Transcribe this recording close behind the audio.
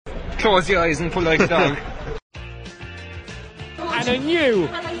close your eyes and pull like a dog. And a new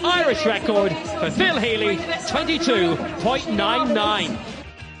Irish record for Phil Healy, 22.99.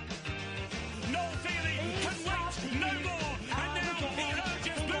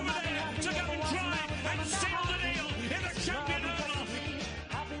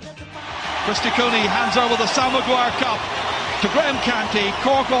 Christy Cooney hands over the Sam Maguire Cup to Graham Canty,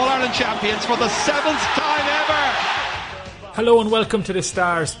 Cork All-Ireland champions for the 7th time ever. Hello and welcome to the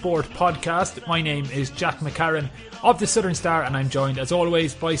Star Sport Podcast. My name is Jack McCarran of the Southern Star and I'm joined as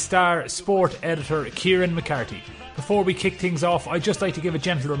always by Star Sport editor Kieran McCarthy. Before we kick things off, I'd just like to give a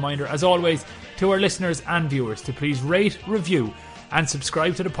gentle reminder as always to our listeners and viewers to please rate, review and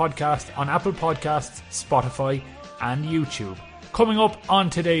subscribe to the podcast on Apple Podcasts, Spotify and YouTube. Coming up on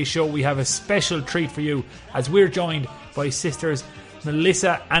today's show, we have a special treat for you as we're joined by sisters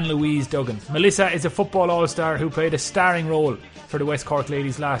Melissa and Louise Duggan. Melissa is a football all-star who played a starring role for the West Cork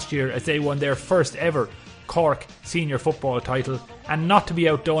ladies last year as they won their first ever Cork senior football title. And not to be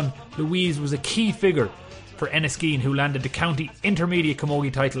outdone, Louise was a key figure for Enniskeane, who landed the county intermediate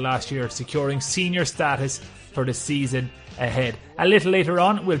camogie title last year, securing senior status for the season ahead. A little later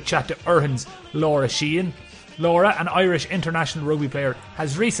on, we'll chat to Urhan's Laura Sheehan. Laura, an Irish international rugby player,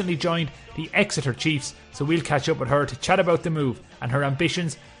 has recently joined the Exeter Chiefs, so we'll catch up with her to chat about the move and her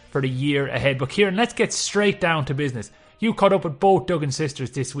ambitions for the year ahead. But Kieran, let's get straight down to business. You caught up with both Duggan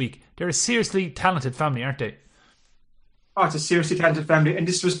sisters this week. They're a seriously talented family, aren't they? Oh, it's a seriously talented family, and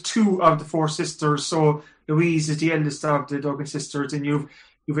this was two of the four sisters. So Louise is the eldest of the Duggan sisters, and you've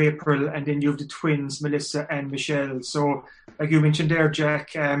April, and then you've the twins, Melissa and Michelle. So, like you mentioned there,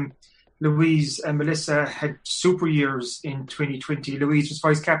 Jack, Louise and Melissa had super years in 2020. Louise was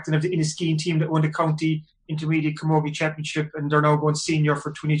vice captain of the Enniskeane team that won the county intermediate camogie championship, and they're now going senior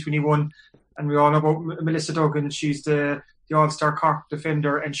for 2021. And we all know about Melissa Duggan. She's the all-star Cork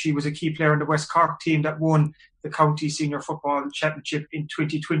defender, and she was a key player in the West Cork team that won the county senior football championship in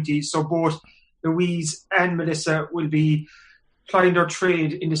 2020. So both Louise and Melissa will be plying their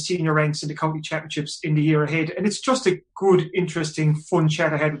trade in the senior ranks in the county championships in the year ahead. And it's just a good, interesting, fun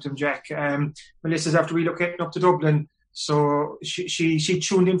chat ahead with them, Jack. Melissa's after relocating up to Dublin, so she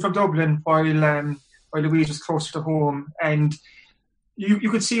tuned in from Dublin while Louise was closer to home. And you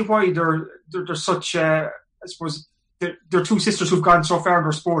could see why they're such, I suppose, they're two sisters who've gone so far in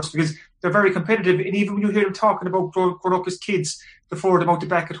their sports, because they're very competitive. And even when you hear them talking about growing up as kids, the four of them out the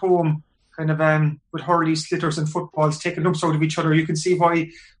back at home, kind of with hurleys, slitters and footballs, taking lumps out of each other, you can see where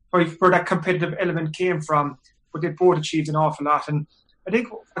that competitive element came from. But they both achieved an awful lot. And I think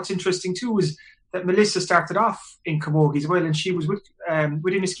what's interesting too is that Melissa started off in camogie as well, and she was with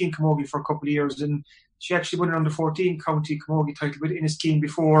Enniskeane camogie for a couple of years, and she actually won an under 14 county camogie title with Enniskeane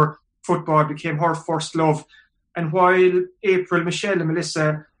before football became her first love. And while April, Michelle and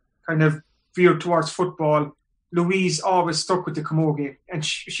Melissa kind of veered towards football, Louise always stuck with the camogie, and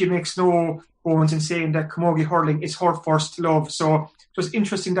she makes no bones in saying that camogie hurling is her first love. So there's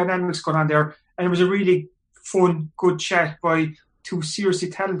interesting dynamics going on there, and it was a really fun, good chat by two seriously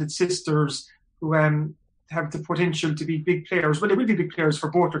talented sisters who have the potential to be big players. Well, they will be big players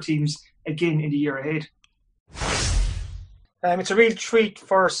for both their teams again in the year ahead. It's a real treat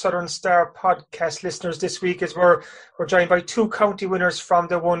for Southern Star podcast listeners this week, as we're joined by two county winners from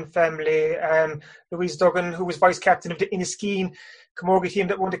the one family. Louise Duggan, who was vice captain of the Enniskeane camogie team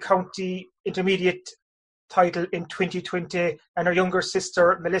that won the county intermediate title in 2020, and her younger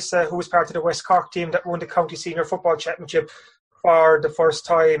sister Melissa, who was part of the West Cork team that won the county senior football championship for the first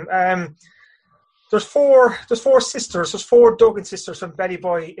time. There's four sisters. There's four Duggan sisters from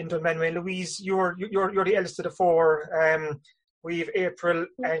Ballyboy in Dunmanway. Louise, you're the eldest of the four. We have April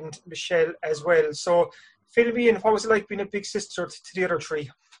and Michelle as well. So fill me in. What was it like being a big sister to the other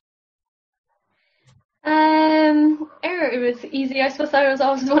three? It was easy. I suppose I was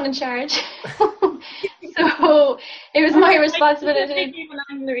always the one in charge. So it was my responsibility. I came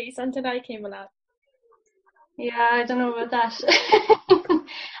along, Louise, until I came along. Yeah, I don't know about that.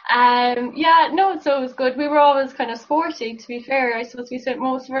 So it was good. We were always kind of sporty, to be fair. I suppose we spent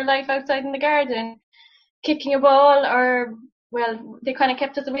most of our life outside in the garden, kicking a ball, or, well, they kind of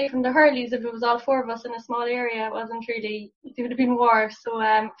kept us away from the hurleys if it was all four of us in a small area. It wasn't really, it would have been war. So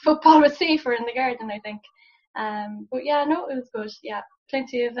football was safer in the garden, I think. But yeah, no, it was good. Yeah,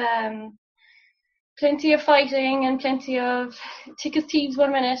 plenty of fighting and plenty of thick as thieves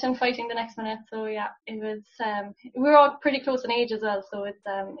 1 minute and fighting the next minute. So yeah, it was. We were all pretty close in age as well, so it's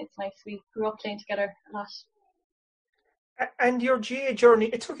nice. We grew up playing together a lot. And your GA journey,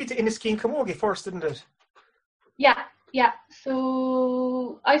 it took you to Enniskeane camogie first, didn't it? Yeah.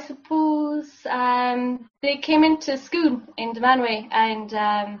 So I suppose they came into school in Dunmanway,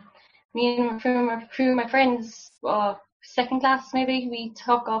 and me and a few of my friends, second class maybe, we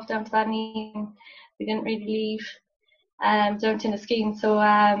took off down to Ballymena. We didn't really leave down to Inniskeen. So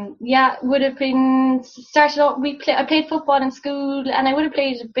would have been started off. I played football in school, and I would have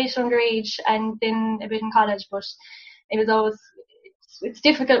played a bit underage and then a bit in college. But it was always it's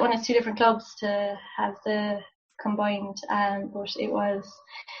difficult when it's two different clubs to have the combined. But it was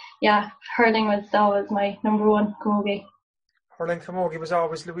hurling was always my number one camogie. Hurling camogie was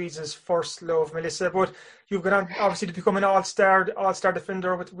always Louise's first love, Melissa. But you've gone on obviously to become an all-star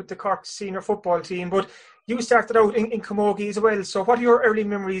defender with the Cork senior football team. But you started out in camogie as well. So what are your early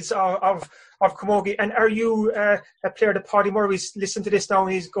memories of camogie? And are you a player that Paddy Murray's listened to this now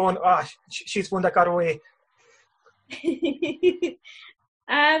and he's going, she's one that got away?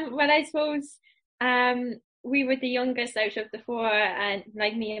 Well, I suppose we were the youngest out of the four, and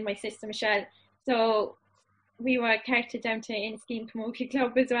like me and my sister Michelle. So we were carted down to Inniskeen Camogie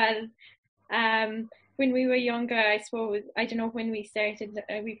Club as well. When we were younger, I suppose, I don't know when we started,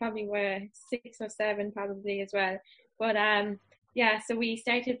 we probably were 6 or 7 probably as well. But so we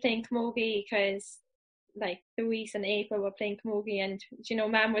started playing camogie because like Louise and April were playing camogie, and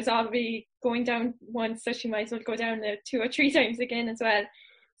Mum was already going down once, so she might as well go down 2 or 3 times again as well.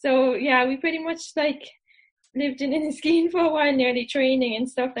 So we pretty much like lived in Inniskeen for a while, nearly training and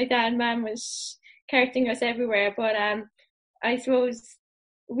stuff like that, and Mum was carting us everywhere. But I suppose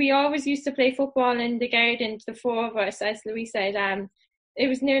we always used to play football in the garden, the 4 of us, as Louise said. It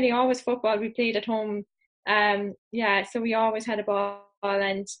was nearly always football we played at home. So we always had a ball,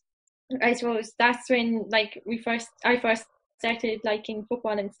 and I suppose that's when I first started liking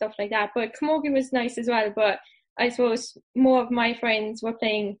football and stuff like that. But camogie was nice as well, but I suppose more of my friends were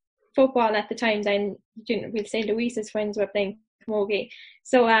playing football at the time than we'll say Louise's friends were playing camogie.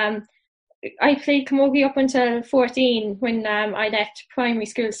 So I played camogie up until 14 when I left primary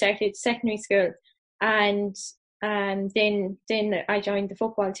school, started secondary school, and then I joined the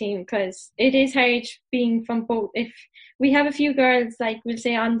football team, because it is hard being from both. If we have a few girls, like we'll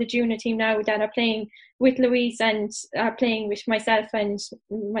say on the junior team now, that are playing with Louise and are playing with myself and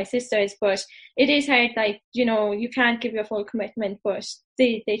my sisters, but it is hard, you can't give your full commitment, but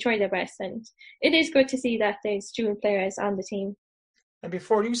they try their best, and it is good to see that there's junior players on the team. And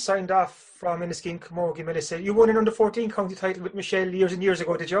before you signed off from Inniskeen Camogie, Melissa, you won an under-14 county title with Michelle years and years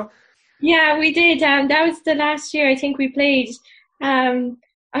ago, did you? Yeah, we did. That was the last year I think we played.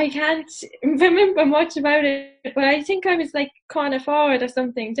 I can't remember much about it, but I think I was like corner forward or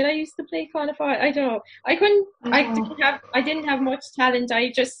something. Did I used to play corner forward? I don't know. I couldn't. I didn't have much talent.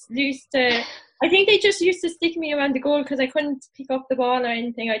 I just used to. I think they just used to stick me around the goal because I couldn't pick up the ball or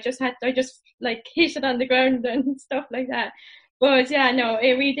anything. I just hit it on the ground and stuff like that. But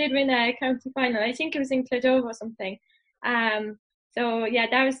we did win a county final. I think it was in Cladova or something. So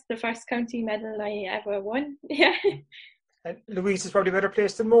that was the first county medal I ever won. Yeah. And Louise is probably better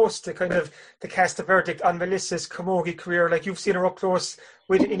placed than most to cast a verdict on Melissa's camogie career. Like, you've seen her up close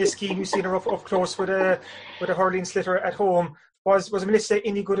with Inniskeen, you've seen her up close with a hurling slitter at home. Was Melissa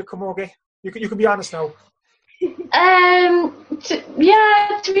any good at camogie? You can be honest now.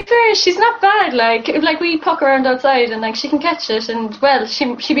 To be fair, she's not bad. Like we puck around outside and she can catch it, and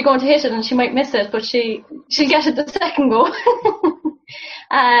she'd be going to hit it and she might miss it, but she'll get it the second go.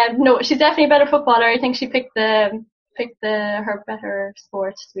 No, she's definitely a better footballer. I think she picked her better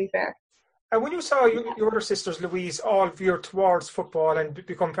sport, to be fair. And when you saw your other sisters, Louise, all veer towards football and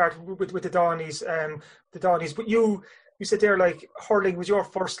become part with the Donnies, but you said there hurling was your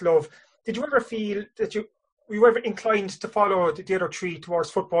first love. Did you ever feel that were you ever inclined to follow the other 3 towards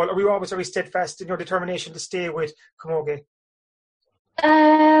football, or were you always very steadfast in your determination to stay with camogie?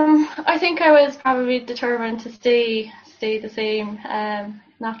 I think I was probably determined to stay the same,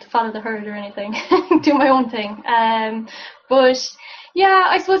 not to follow the herd or anything, do my own thing. But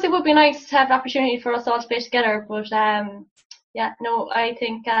I suppose it would be nice to have the opportunity for us all to play together. But I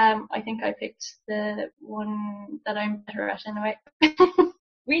think I picked the one that I'm better at anyway.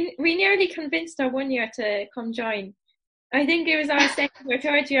 We nearly convinced her one year to come join. I think it was our second or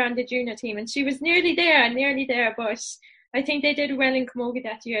third year on the junior team, and she was nearly there, but I think they did well in camogie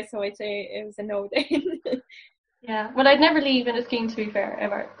that year, so I'd say it was a no then. Yeah, well, I'd never leave Inniskeen, to be fair,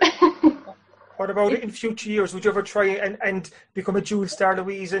 ever. What about in future years? Would you ever try and become a dual star,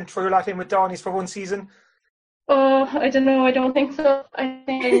 Louise, and throw your lot in with Donnies for one season? Oh, I don't know. I don't think so. I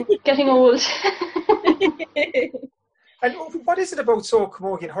think I'm getting old. And what is it about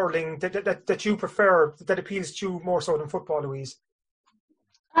camogie and hurling that you prefer, that appeals to you more so than football, Louise?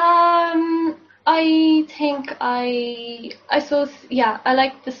 I think I suppose, yeah, I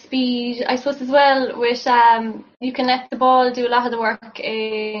like the speed. I suppose as well with you can let the ball do a lot of the work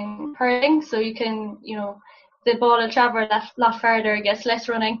in hurling, so you can, the ball will travel a lot farther, I guess, less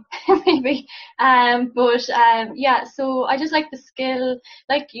running maybe. Yeah, so I just like the skill.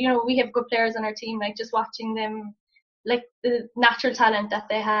 Like, we have good players on our team. Like, just watching them, like the natural talent that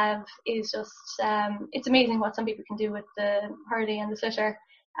they have is just it's amazing what some people can do with the hurling and the flitter.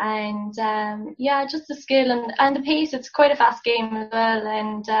 And yeah, just the skill and the pace. It's quite a fast game as well,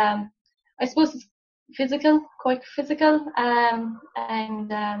 and I suppose it's quite physical. I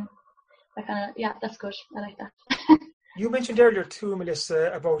kind of, yeah, that's good. I like that. You mentioned earlier too,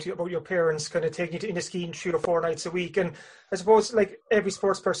 Melissa, about your parents kind of taking you to Inniskeen 3 or 4 nights a week, and I suppose like every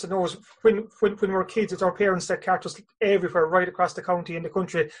sports person knows, when we were kids, it's our parents that carried us everywhere, right across the county and the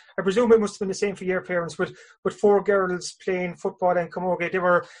country. I presume it must have been the same for your parents, with 4 girls playing football in Camogie.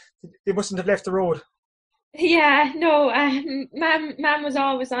 They mustn't have left the road. Yeah, no, Mum was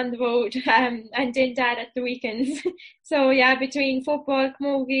always on the road, and then Dad at the weekends. So yeah, between football,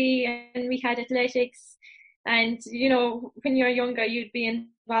 camogie, and we had athletics, and when you're younger, you'd be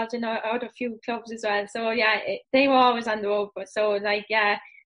involved in a few clubs as well. So yeah, they were always on the road. But so we're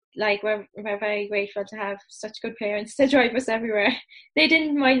very grateful to have such good parents to drive us everywhere. They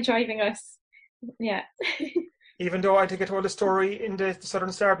didn't mind driving us. Yeah. Even though I think I told a story in the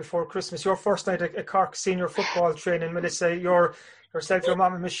Southern Star before Christmas, your first night at Cork senior football training, Melissa, yourself, your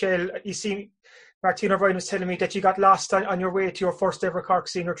mum and Michelle, you see, Martina O'Brien was telling me that you got lost on your way to your first ever Cork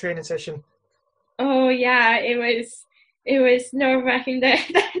senior training session. Oh yeah, it was nerve-wracking that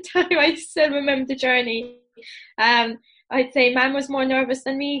time. I still remember the journey. I'd say Mum was more nervous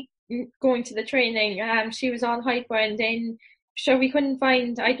than me going to the training. She was all hyper, and then sure we couldn't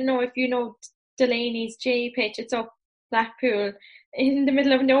find, I don't know if you know Delaney's J pitch, it's up Blackpool in the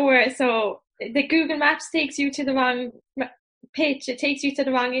middle of nowhere, so the Google Maps takes you to the wrong pitch. It takes you to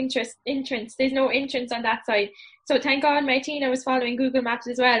the wrong entrance. There's no entrance on that side, so thank God Martina was following Google Maps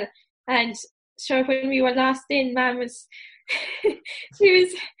as well. And sure, when we were lost in, Mum was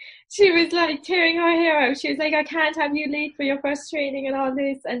she was like tearing her hair out. She was like, I can't have you late for your first training and all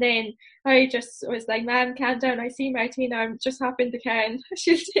this. And then I just was like, Mum, calm down. I see Martina. I'm just hop in the car and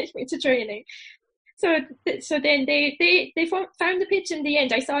she'll take me to training. So then they found the pitch in the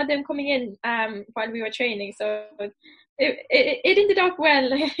end. I saw them coming in while we were training. So it ended up well.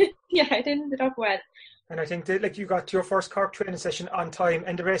 Yeah, it ended up well. And I think that you got your first Cork training session on time,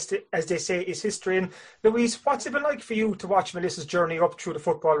 and the rest, as they say, is history. And Louise, what's it been like for you to watch Melissa's journey up through the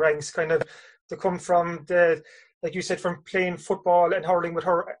football ranks, kind of to come from like you said, from playing football and hurling with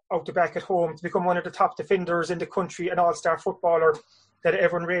her out the back at home to become one of the top defenders in the country, an all-star footballer that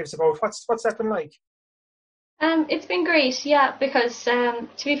everyone raves about? What's that been like? It's been great, yeah, because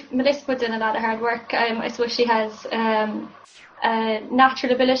Melissa put in a lot of hard work. I suppose she has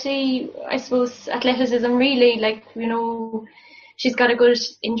natural ability, I suppose, athleticism really, she's got a good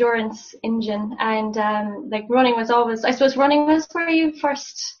endurance engine, and running was where you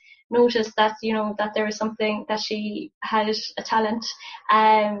first noticed that that there was something, that she had a talent,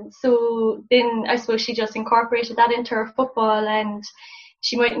 so then I suppose she just incorporated that into her football, and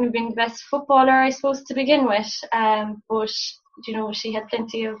she mightn't have been the best footballer, I suppose, to begin with, but she had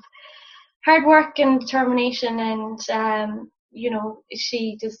plenty of hard work and determination, and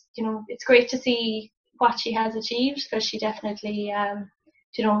she just, it's great to see what she has achieved, because she definitely,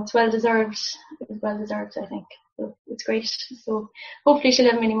 it's well deserved. It was well deserved, I think. So it's great. So hopefully she'll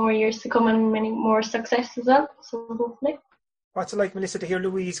have many more years to come and many more success as well. So hopefully. What's it like, Melissa, to hear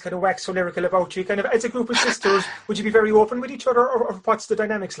Louise kind of wax so lyrical about you? Kind of as a group of sisters, would you be very open with each other, or what's the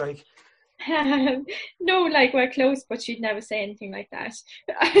dynamics like? No, we're close, but she'd never say anything like that.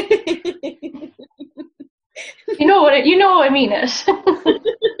 You know I mean it.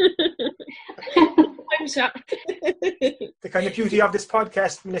 I'm shocked. The kind of beauty of this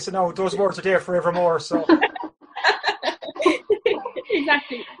podcast, Melissa, now those words are there forevermore. So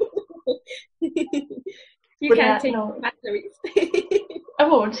exactly. You can't take that, Louise. I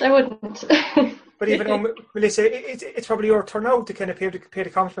wouldn't. But even though, Melissa, it's probably your turn now to kind of pay the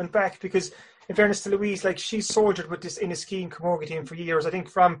compliment back, because in fairness to Louise, she's soldiered with this Inniskeen Camogie team for years. I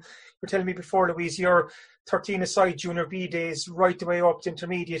think you were telling me before, Louise, you're 13-a-side junior B days right the way up to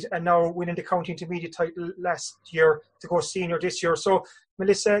intermediate, and now winning the county intermediate title last year to go senior this year. So,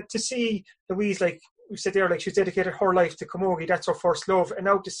 Melissa, to see Louise, like we said there, she's dedicated her life to Camogie, that's her first love, and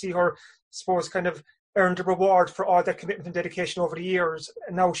now to see her, I suppose, kind of earned a reward for all that commitment and dedication over the years,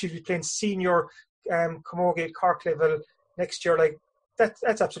 and now she'll be playing senior Camogie at Cork level next year. That's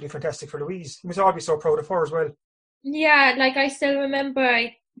absolutely fantastic for Louise. You must all be so proud of her as well. Yeah, I still remember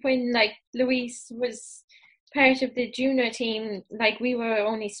when like Louise was part of the junior team, like we were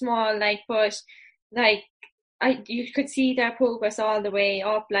only small, like, but like you could see their progress all the way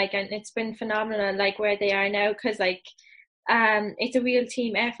up, like, and it's been phenomenal, like where they are now, because like it's a real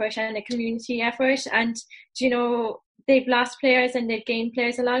team effort and a community effort, and they've lost players and they've gained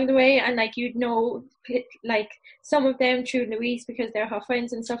players along the way, and like like some of them through Louise because they're her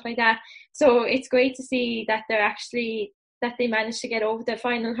friends and stuff like that. So it's great to see that they managed to get over the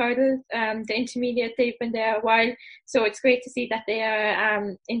final hurdle, the intermediate. They've been there a while, so it's great to see that they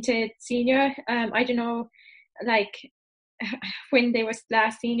are into senior. I don't know, like when they were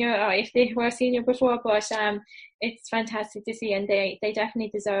last senior or if they were senior before, but it's fantastic to see, and they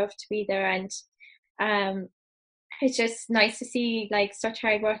definitely deserve to be there. And it's just nice to see like such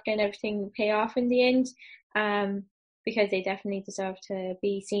hard work and everything pay off in the end, because they definitely deserve to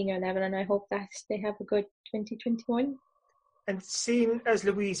be senior level, and I hope that they have a good 2021. And seeing as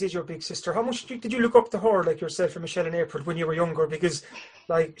Louise is your big sister, how much did you look up to her, like yourself and Michelle in April, when you were younger? Because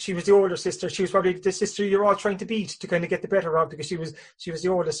like she was the older sister, she was probably the sister you're all trying to beat to kind of get the better of, because she was the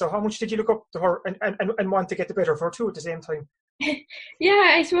oldest. So how much did you look up to her and want to get the better of her too at the same time?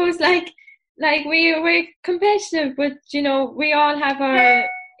 Yeah, I suppose like we're competitive, but we all have our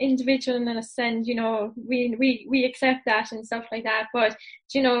individualness, and we accept that and stuff like that. But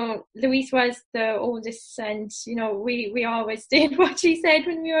Louise was the oldest, and we always did what she said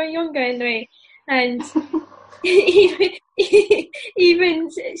when we were younger anyway, and even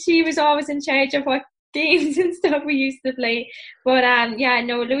she was always in charge of what games and stuff we used to play. But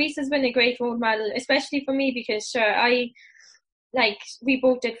Louise has been a great role model, especially for me, because we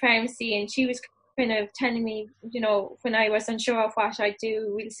both did pharmacy, and she was kind of telling me, when I was unsure of what I'd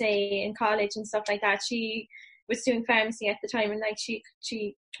do, we'll say in college and stuff like that. She was doing pharmacy at the time, and like she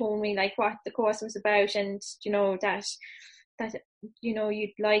told me like what the course was about, and that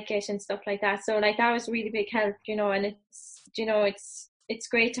you'd like it and stuff like that. So like that was really big help, and it's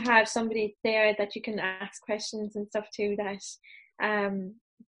great to have somebody there that you can ask questions and stuff to,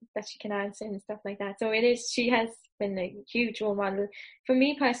 that she can answer and stuff like that. So she has been a huge role model for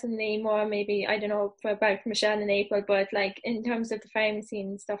me personally, more maybe, I don't know about Michelle and April, but like in terms of the pharmacy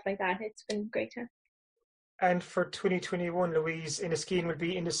and stuff like that, it's been great to have. And for 2021, Louise Inniskeen will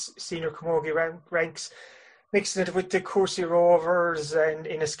be in the senior camogie ranks, mixing it with the Courcy Rovers and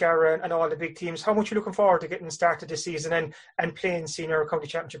Inniscarra and all the big teams. How much are you looking forward to getting started this season and playing senior county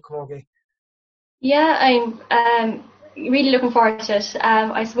championship camogie? Yeah, I'm really looking forward to it.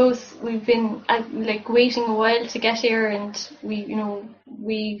 I suppose we've been waiting a while to get here, and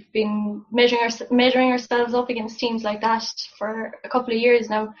we've been measuring ourselves up against teams like that for a couple of years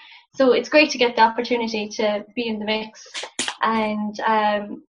now. So it's great to get the opportunity to be in the mix, and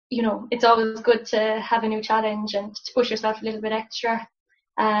it's always good to have a new challenge and to push yourself a little bit extra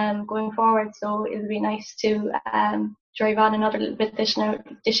going forward. So it'll be nice to drive on another little bit this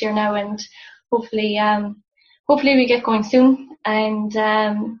year now, and hopefully we get going soon, and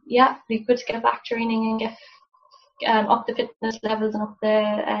it'll be good to get back training and get up the fitness levels and up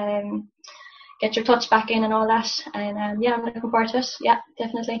the get your touch back in and all that. And I'm looking forward to it. Yeah,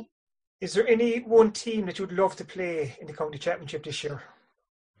 definitely. Is there any one team that you would love to play in the county championship this year?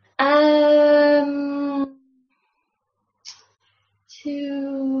 I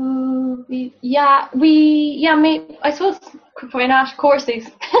suppose, why not? Courses.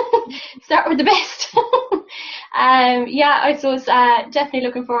 Start with the best. I suppose definitely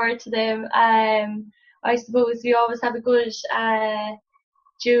looking forward to them. I suppose we always have a good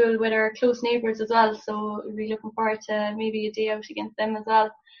duel with our close neighbours as well, so we'll be looking forward to maybe a day out against them as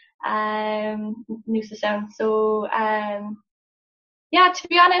well. Noosa Sound. So to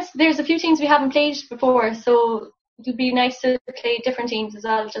be honest, there's a few teams we haven't played before, so it'll be nice to play different teams as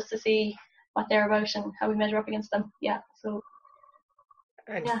well, just to see what they're about and how we measure up against them.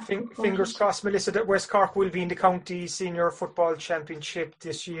 Fingers crossed, Melissa, that West Cork will be in the county senior football championship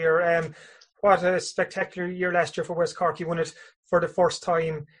this year. What a spectacular year last year for West Cork. You won it for the first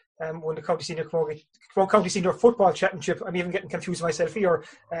time, won the county senior football championship. I'm even getting confused myself here.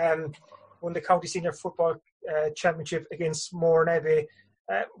 Won the county senior football championship against Moore and Abbey.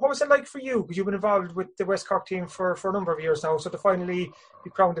 What was it like for you? Because you've been involved with the West Cork team for a number of years now, so to finally be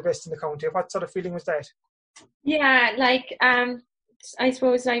crowned the best in the county, what sort of feeling was that? Yeah, I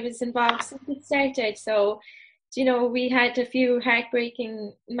suppose I was involved since it started, so we had a few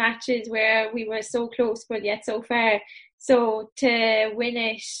heartbreaking matches where we were so close but yet so far. So to win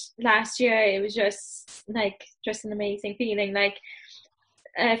it last year, it was just an amazing feeling. Like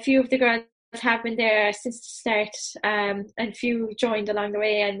a few of the girls have been there since the start, and a few joined along the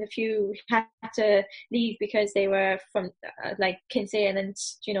way, and a few had to leave because they were from like Kinsale and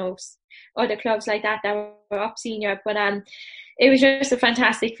other clubs like that were up senior. But it was just a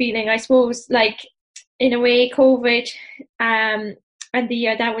fantastic feeling, I suppose. Like, in a way, COVID and the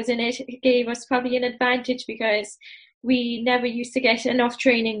year that was in it gave us probably an advantage, because we never used to get enough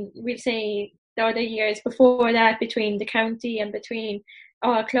training, we'll say, the other years before that, between the county and between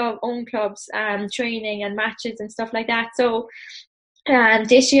our own clubs, training and matches and stuff like that. So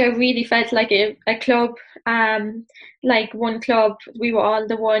this year really felt like a club, like one club. We were all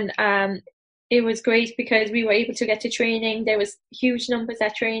the one. It was great because we were able to get to training. There was huge numbers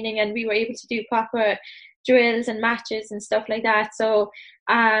at training, and we were able to do proper drills and matches and stuff like that. So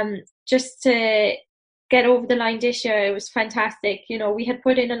just to get over the line this year, it was fantastic. We had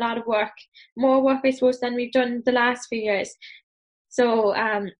put in a lot of work, more work, I suppose, than we've done the last few years. So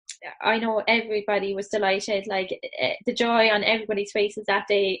I know everybody was delighted, like the joy on everybody's faces that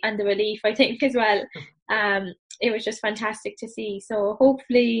day, and the relief, I think, as well. It was just fantastic to see. So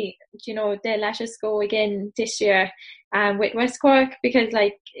hopefully, they'll let us go again this year with West Cork, because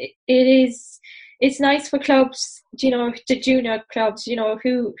like it's nice for clubs, the junior clubs,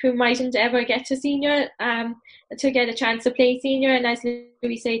 who mightn't ever get to senior, to get a chance to play senior, and as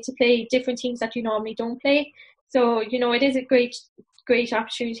Louise say, to play different teams that you normally don't play. So, it is a great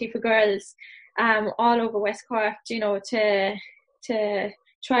opportunity for girls all over West Cork, to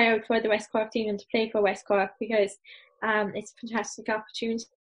try out for the West Cork team and to play for West Cork, because it's a fantastic opportunity.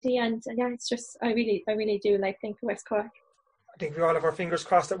 And yeah, it's just, I really do like playing for West Cork. I think we all have our fingers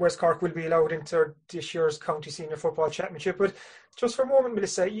crossed that West Cork will be allowed into this year's County Senior Football Championship. But just for a moment,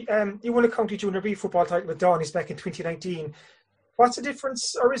 Melissa, you won a County Junior B football title with Donnies back in 2019. What's the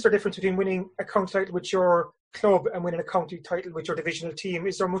difference, or is there a difference between winning a county title with your club and winning a county title with your divisional team?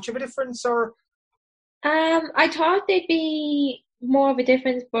 Is there much of a difference, or? I thought there'd be more of a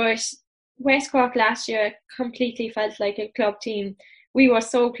difference, but West Cork last year completely felt like a club team. We were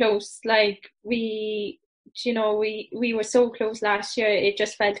so close, like we were so close last year. It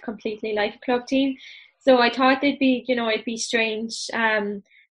just felt completely like a club team. So I thought it'd be strange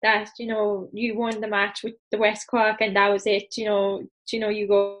that you won the match with the West Cork and that was it. You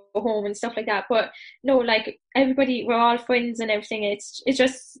go home and stuff like that. But no, like everybody, we're all friends and everything. It's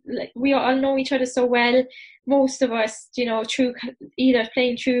just like we all know each other so well. Most of us, through either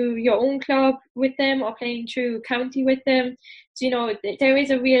playing through your own club with them or playing through county with them. So, there is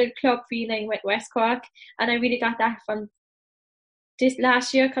a real club feeling with West Cork, and I really got that from this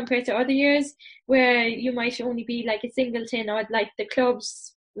last year compared to other years where you might only be like a singleton, or like the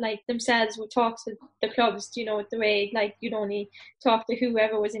clubs like themselves would talk to the clubs, the way like you'd only talk to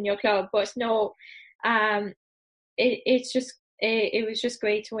whoever was in your club. But no, it was just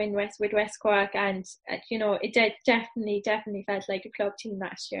great to win with West Cork, and it definitely felt like a club team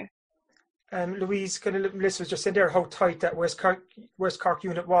last year. Louise, Melissa was just saying there how tight that West Cork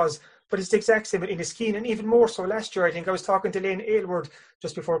unit was, but it's the exact same in Inniskeen, and even more so last year. I think I was talking to Lane Aylward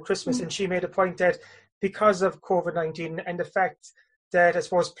just before Christmas, and she made a point that because of COVID-19 and the fact that I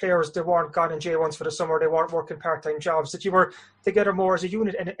suppose players, they weren't gone in J1s for the summer, they weren't working part-time jobs, that you were together more as a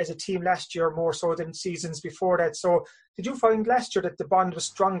unit and as a team last year, more so than seasons before that. So did you find last year that the bond was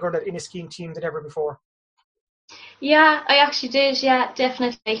stronger in that Inniskeen team than ever before? Yeah, I actually did. Yeah,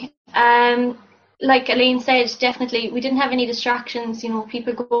 definitely. Like Elaine said, definitely we didn't have any distractions.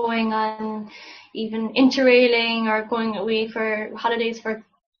 People going on even interrailing or going away for holidays for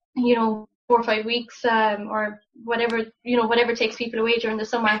 4 or 5 weeks, or whatever takes people away during the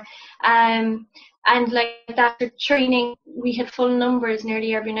summer. And like that, for training, we had full numbers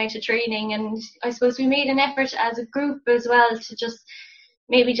nearly every night of training, and I suppose we made an effort as a group as well to just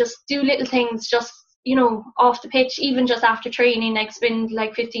do little things, just off the pitch, even just after training, like spend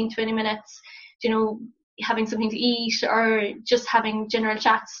like 15-20 minutes, having something to eat or just having general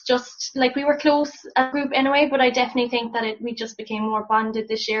chats. Just like we were close as a group anyway, but I definitely think that we just became more bonded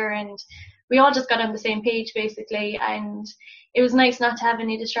this year, and we all just got on the same page basically, and it was nice not to have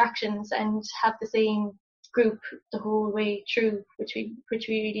any distractions and have the same group the whole way through, which we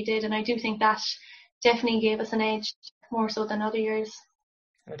really did. And I do think that definitely gave us an edge more so than other years.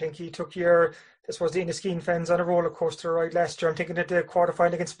 I think he took the Inniskeen fans on a roller coaster ride last year. I'm thinking of the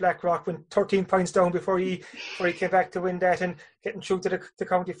quarter-final against Blackrock, when 13 points down before he came back to win that, and getting through to the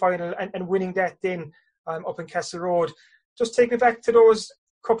county final and winning that then up in Castle Road. Just take me back to those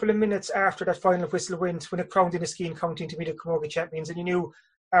couple of minutes after that final whistle went, when it crowned Inniskeen County Intermediate Camogie champions, and you knew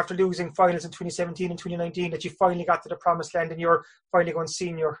after losing finals in 2017 and 2019 that you finally got to the promised land and you're finally going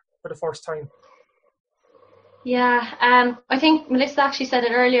senior for the first time. Yeah, I think Melissa actually said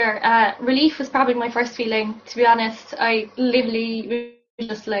it earlier. Relief was probably my first feeling, to be honest. I literally was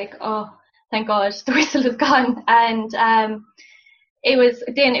just like, oh, thank God, the whistle is gone. And it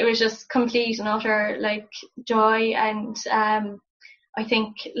was just complete and utter like joy. And I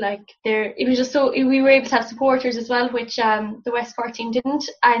think like it was just so, we were able to have supporters as well, which the Westport team didn't.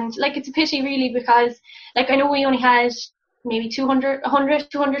 And like, it's a pity really, because like I know we only had maybe 200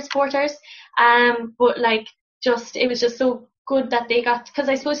 supporters, but like, it was just so good that they got, because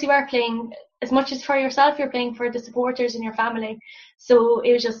I suppose you are playing as much as for yourself, you're playing for the supporters and your family. So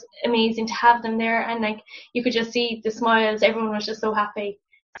it was just amazing to have them there, and like you could just see the smiles. Everyone was just so happy.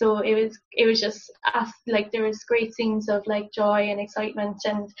 So it was just like there was great scenes of like joy and excitement,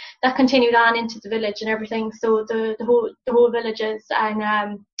 and that continued on into the village and everything. So the whole villages,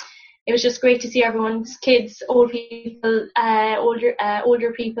 and it was just great to see everyone's kids, old people,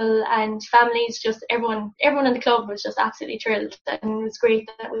 older people, and families. Just everyone in the club was just absolutely thrilled, and it was great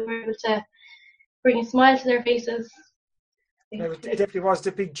that we were able to bring a smile to their faces. It definitely was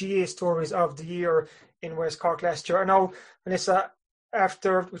the big GA stories of the year in West Cork last year. I know, Vanessa,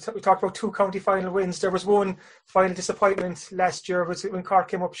 after we talked about 2 county final wins, there was one final disappointment last year, was when Cork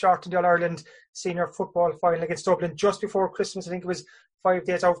came up short in the All-Ireland senior football final against Dublin just before Christmas. I think it was 5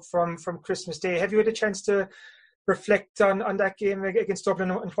 days out from Christmas Day. Have you had a chance to reflect on that game against Dublin,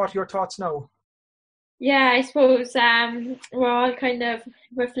 and what are your thoughts now? Yeah, I suppose we're all kind of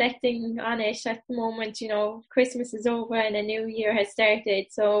reflecting on it at the moment. You know, Christmas is over and a new year has started,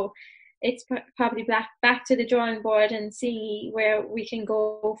 so it's probably back to the drawing board and see where we can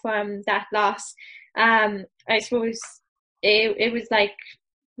go from that loss. I suppose it was like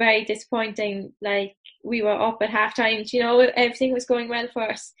very disappointing. Like, we were up at half time, you know, everything was going well for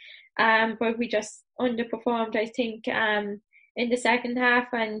us, but we just underperformed, I think, in the second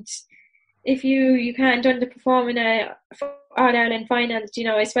half. And if you can't underperform in a All-Ireland final, you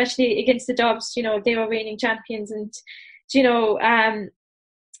know, especially against the Dubs, you know, they were reigning champions, and you know,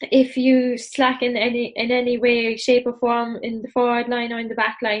 if you slack in any way, shape or form in the forward line or in the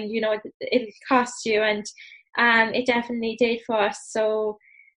back line, you know, it'll cost you, and it definitely did for us. So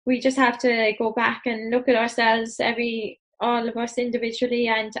we just have to go back and look at ourselves, all of us individually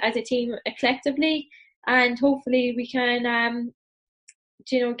and as a team collectively, and hopefully we can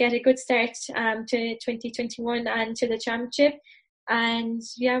you know, get a good start to 2021 and to the championship. And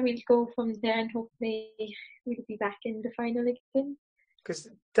yeah, we'll go from there, and hopefully we'll be back in the final again. Because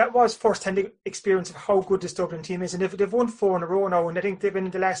that was first-hand experience of how good this Dublin team is, and they've won 4 in a row now, and I think they've been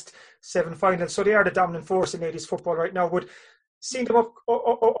in the last 7 finals, so they are the dominant force in ladies football right now. But seeing them up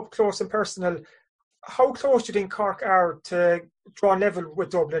close and personal, how close do you think Cork are to draw level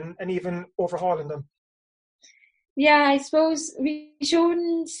with Dublin and even overhauling them? Yeah, I suppose we showed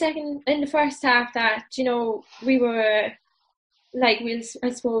in the first half that, you know, we were like,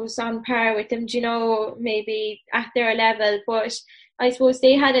 I suppose, on par with them, you know, maybe at their level, but I suppose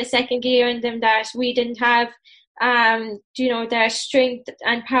they had a second gear in them that we didn't have. You know, their strength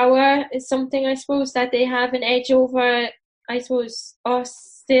and power is something, I suppose, that they have an edge over, I suppose, us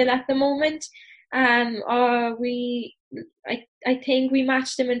still at the moment. Or I think we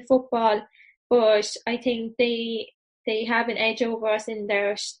matched them in football, but I think they have an edge over us in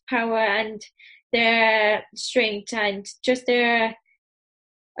their power and their strength, and just their,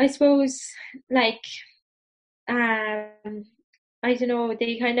 I suppose, like, I don't know,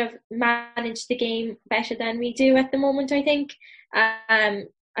 they kind of manage the game better than we do at the moment, I think. I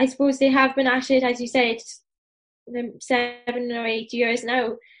suppose they have been at it, as you said, 7 or 8 years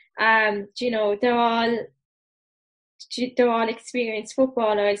now. You know, they're all experienced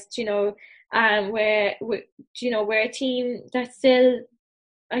footballers, you know, we're a team that's still,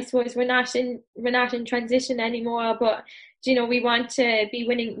 I suppose, we're not in transition anymore, but you know, we want to be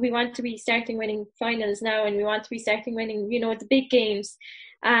winning. We want to be starting winning finals now, and we want to be starting winning, you know, the big games.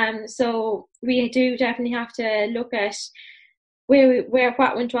 So we do definitely have to look at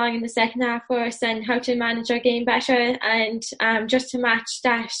what went wrong in the second half for us, and how to manage our game better, and just to match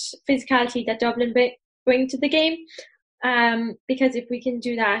that physicality that Dublin bring to the game. Because if we can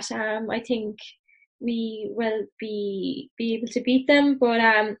do that, I think we will be able to beat them. But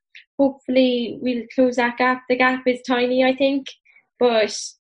hopefully we'll close that gap. The gap is tiny, I think, but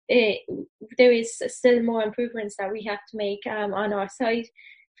there is still more improvements that we have to make on our side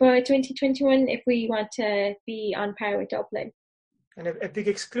for 2021 if we want to be on par with Dublin. And a big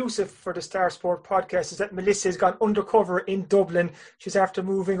exclusive for the Star Sport podcast is that Melissa has gone undercover in Dublin. She's after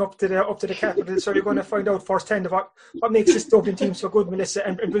moving up to the capital, so you're going to find out firsthand what makes this Dublin team so good, Melissa,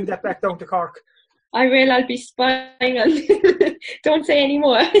 and bring that back down to Cork. I will. I'll be spying on. Don't say any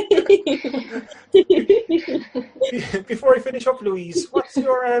more. Before I finish up, Louise, what's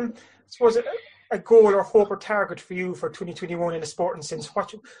your suppose a goal or hope or target for you for 2021 in a sporting sense? How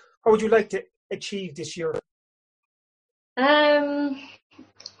would you like to achieve this year?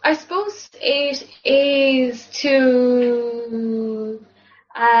 I suppose it is to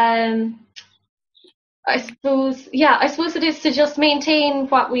I suppose it is to just maintain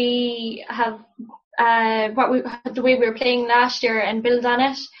what we have, the way we were playing last year and build on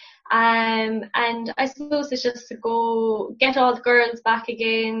it. And I suppose it's just to go get all the girls back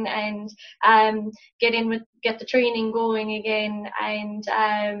again and get the training going again and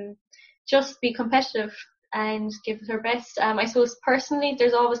just be competitive and give it her best. I suppose personally,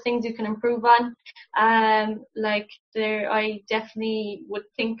 there's always things you can improve on. I definitely would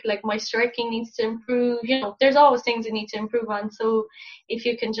think like my striking needs to improve. There's always things you need to improve on. So if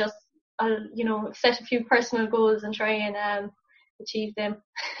you can just, set a few personal goals and try and achieve them,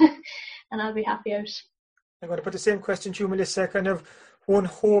 and I'll be happy out. I'm going to put the same question to you, Melissa. Kind of one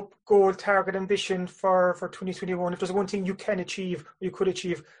hope, goal, target, ambition for 2021. If there's one thing you can achieve, or you could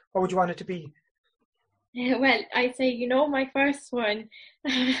achieve, what would you want it to be? Well, I'd say, my first one.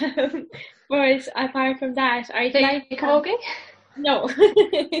 But apart from that, I'd like camogie? No.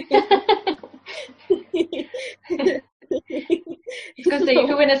 Because you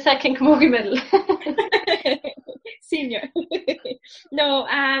could win a second camogie medal. Senior. No,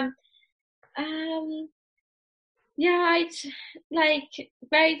 I'd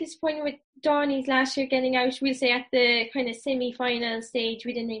very disappointed with Donny's last year getting out. We'll say at the kind of semi-final stage.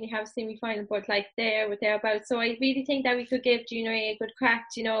 We didn't really have a semi-final, but thereabouts. So I really think that we could give Junior A good crack.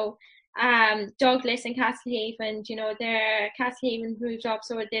 Douglas and Castlehaven, Castlehaven moved up,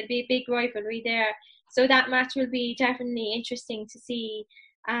 so there'll be a big rivalry there. So that match will be definitely interesting to see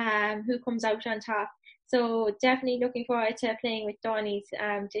who comes out on top. So definitely looking forward to playing with Donny's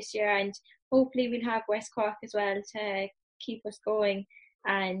this year, and hopefully we'll have West Cork as well to keep us going.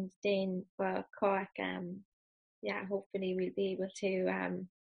 And then for Cork, hopefully we'll be able to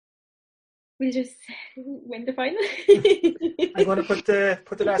we'll just win the final. I'm going to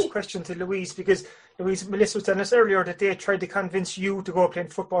put the last question to Louise, because Louise, Melissa was telling us earlier that they tried to convince you to go playing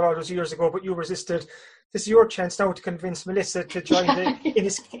football all those years ago, but you resisted. This is your chance now to convince Melissa to join the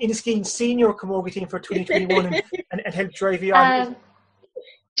Inniskeen senior camogie team for 2021 and help drive you on.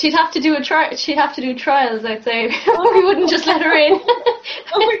 She'd have to do She'd have to do trials, I'd say. We wouldn't just let her in.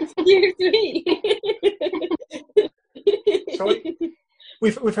 Oh, excuse me. So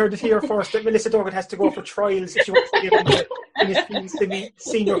we've heard it here first that Melissa Duggan has to go for trials if she wants to get in the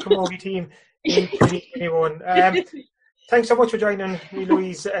senior camogie team in 2021. Thanks so much for joining me,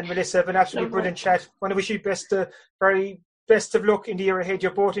 Louise and Melissa. It's been an absolutely brilliant chat. I want to wish you very best of luck in the year ahead.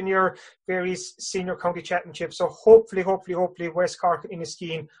 You're both in your various senior county championships. So hopefully West Cork and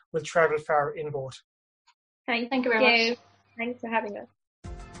Inniskeen will travel far in both. Thank you very much. Thanks for having us.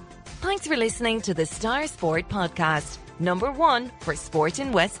 Thanks for listening to the Star Sport Podcast, #1 for sport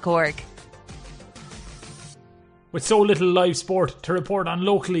in West Cork. With so little live sport to report on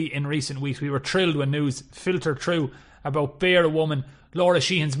locally in recent weeks, we were thrilled when news filtered through about Bear woman Laura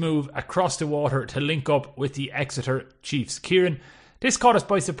Sheehan's move across the water to link up with the Exeter Chiefs. Kieran, this caught us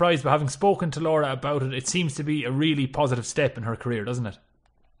by surprise, but having spoken to Laura about it, it seems to be a really positive step in her career, doesn't it?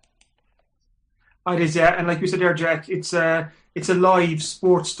 It is, yeah. And like you said there, Jack, it's a live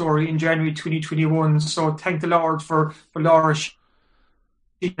sports story in January 2021. So thank the Lord for Laura,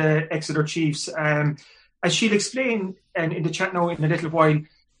 the Exeter Chiefs. As she'll explain in the chat now in a little while,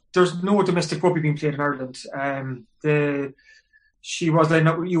 there's no domestic rugby being played in Ireland. She was lining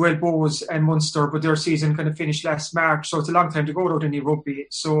up with UL Bows and Munster, but their season kind of finished last March, so it's a long time to go without any rugby.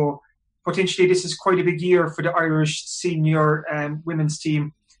 So potentially this is quite a big year for the Irish senior women's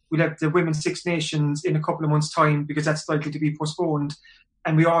team. We'll have the Women's Six Nations in a couple of months' time, because that's likely to be postponed.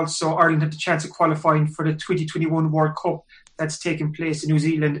 And Ireland had the chance of qualifying for the 2021 World Cup that's taking place in New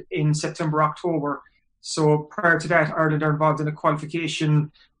Zealand in September, October. So prior to that, Ireland are involved in a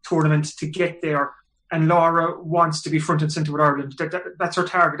qualification tournament to get there. And Laura wants to be front and centre with Ireland. That's her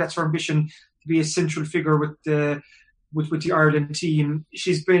target. That's her ambition, to be a central figure with the Ireland team.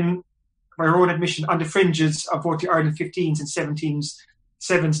 She's been, by her own admission, on the fringes of both the Ireland 15s and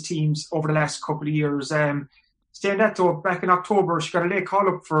sevens teams over the last couple of years. Saying that though, back in October, she got a late call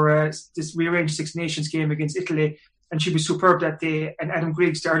up for this rearranged Six Nations game against Italy, and she was superb that day. And Adam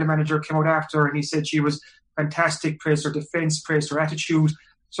Griggs, the Ireland manager, came out after her and he said she was fantastic, praised her defence, praised her attitude.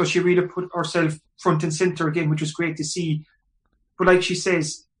 So she really put herself front and centre again, which was great to see. But like she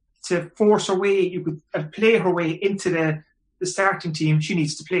says, to force her way, play her way into the starting team, she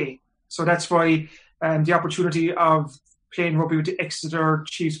needs to play. So that's why the opportunity of playing rugby with the Exeter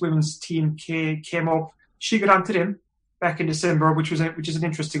Chiefs women's team came up. She got onto them back in December, which is an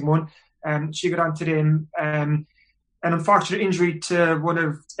interesting one. She got onto them. An unfortunate injury to one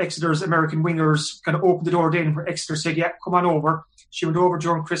of Exeter's American wingers kind of opened the door then, where Exeter said, yeah, come on over. She went over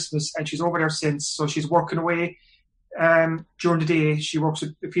during Christmas and she's over there since. So she's working away during the day. She works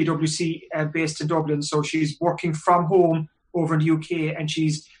at the PwC based in Dublin. So she's working from home over in the UK and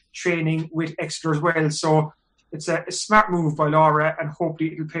she's training with Exeter as well. So it's a smart move by Laura and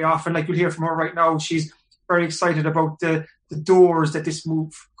hopefully it'll pay off. And like you'll hear from her right now, she's very excited about the doors that this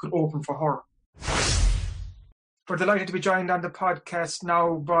move could open for her. We're delighted to be joined on the podcast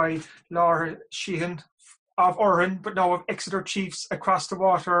now by Laura Sheehan of Urhan, but now of Exeter Chiefs across the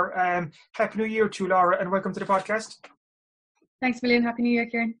water. Happy New Year to you, Laura, and welcome to the podcast. Thanks a million. Happy New Year,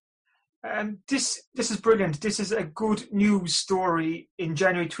 Kieran. This is brilliant. This is a good news story in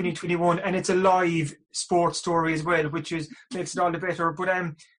January 2021, and it's a live sports story as well, which makes it all the better. But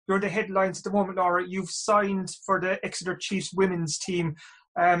you're in the headlines at the moment, Laura. You've signed for the Exeter Chiefs women's team.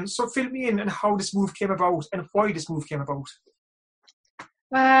 So fill me in on how this move came about and why this move came about.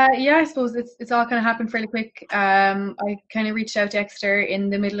 I suppose it's all kind of happened fairly quick. I kind of reached out to Exeter in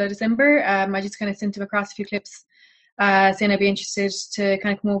the middle of December. I just kind of sent them across a few clips saying I'd be interested to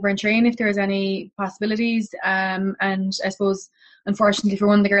kind of come over and train if there was any possibilities. And I suppose, unfortunately for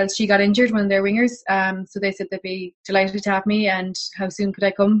one of the girls, she got injured, one of their wingers. So they said they'd be delighted to have me and how soon could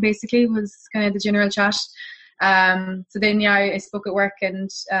I come, basically, was kind of the general chat. So then, I spoke at work and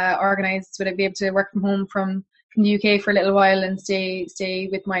organised would I be able to work from home from the UK for a little while and stay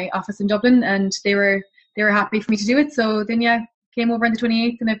with my office in Dublin, and they were happy for me to do it. So then, came over on the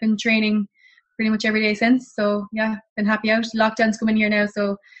 28th and I've been training pretty much every day since. So been happy out. Lockdown's coming here now,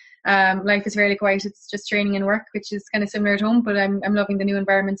 so life is fairly quiet. It's just training and work, which is kind of similar at home, but I'm loving the new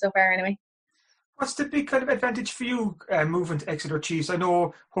environment so far anyway. What's the big kind of advantage for you moving to Exeter Chiefs? I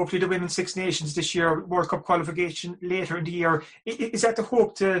know hopefully the Women's Six Nations this year, World Cup qualification later in the year. Is that the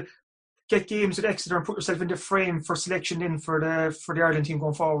hope to get games at Exeter and put yourself in the frame for selection in for the Ireland team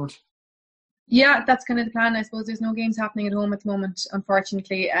going forward? Yeah, that's kind of the plan. I suppose there's no games happening at home at the moment,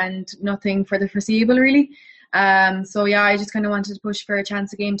 unfortunately, and nothing for the foreseeable really. I just kind of wanted to push for a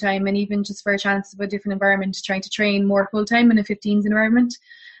chance of game time and even just for a chance of a different environment, trying to train more full time in a 15s environment.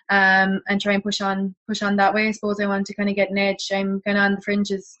 And try and push on that way. I suppose I want to kind of get an edge. I'm kind of on the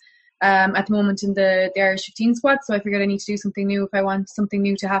fringes at the moment in the Irish 15 squad, so I figured I need to do something new if I want something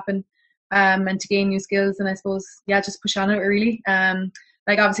new to happen and to gain new skills. And I suppose, just push on it really.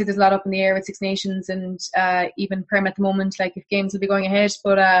 Obviously there's a lot up in the air with Six Nations and even Prem at the moment, like if games will be going ahead.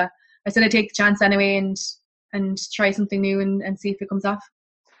 But I said I'd take the chance anyway and try something new and see if it comes off.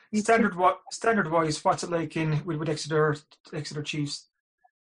 Standard-wise, what's it like with Exeter Chiefs?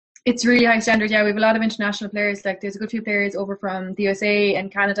 It's really high standard, we have a lot of international players. Like there's a good few players over from the USA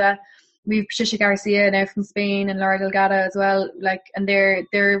and Canada. We have Patricia Garcia now from Spain and Laura Delgado as well. And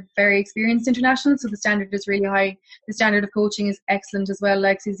they're very experienced internationals, so the standard is really high. The standard of coaching is excellent as well.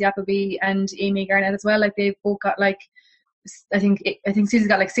 Like Susie Appleby and Amy Garnett as well. Like they've both got I think Susie's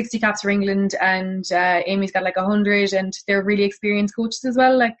got 60 caps for England and Amy's got 100, and they're really experienced coaches as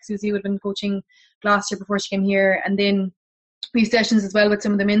well. Like Susie would have been coaching Gloucester before she came here, and then we have sessions as well with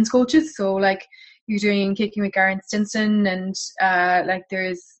some of the men's coaches. So you're doing kicking with Gareth Stinson and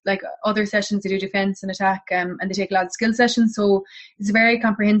there's other sessions they do defence and attack and they take a lot of skill sessions. So it's a very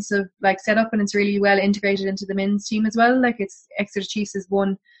comprehensive setup and it's really well integrated into the men's team as well. It's Exeter Chiefs is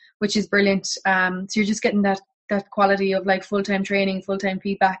one, which is brilliant. So you're just getting that quality of full-time training, full-time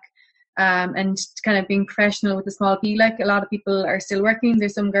feedback. And kind of being professional with the small P. A lot of people are still working.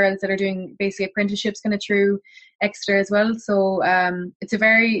 There's some girls that are doing basically apprenticeships kind of through Exeter as well. So it's a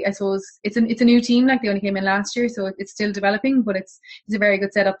very, I suppose, it's a new team. They only came in last year, so it's still developing. But it's a very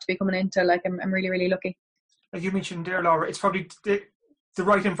good setup to be coming into. I'm really, really lucky. Like you mentioned there, Laura, it's probably the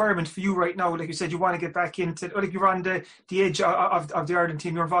right environment for you right now. Like you said, you want to get back into. You're on the edge of the Ireland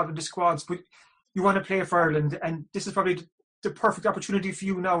team. You're involved in the squads, but you want to play for Ireland, and this is probably the perfect opportunity for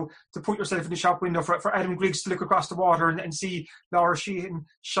you now to put yourself in the shop window for Adam Griggs to look across the water and see Laura Sheehan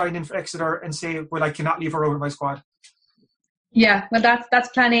shining for Exeter and say, well, I cannot leave her out of my squad. Yeah, well, that's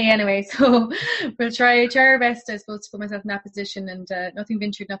plan A anyway. So we'll try our best, I suppose, to put myself in that position, and nothing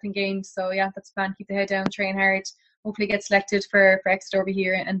ventured, nothing gained. So that's the plan. Keep the head down, train hard, hopefully get selected for Exeter over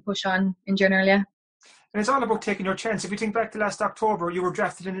here and push on in general, And it's all about taking your chance. If you think back to last October, you were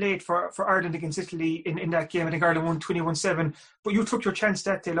drafted in late for Ireland against Italy in that game. I think Ireland won 21-7. But you took your chance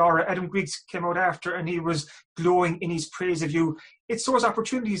that day, Laura. Adam Griggs came out after and he was glowing in his praise of you. It's those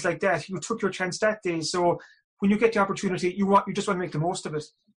opportunities like that. You took your chance that day. So when you get the opportunity, you just want to make the most of it.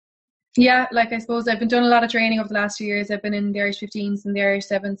 Yeah, like I suppose I've been doing a lot of training over the last few years. I've been in the Irish 15s and the Irish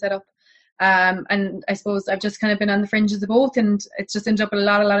 7 set up. And I suppose I've just kind of been on the fringes of both, and it's just ended up with a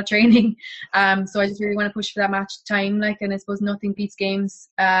lot of training. So I just really want to push for that match time, like, and I suppose nothing beats games.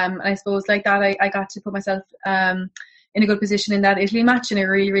 And I suppose like that, I got to put myself in a good position in that Italy match, and I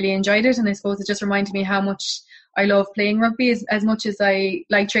really enjoyed it. And I suppose it just reminded me how much I love playing rugby as much as I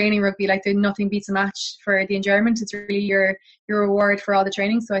like training rugby. Like, nothing beats a match for the enjoyment. It's really your reward for all the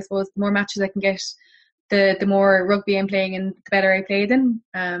training. So I suppose the more matches I can get, the more rugby I'm playing, and the better I play then.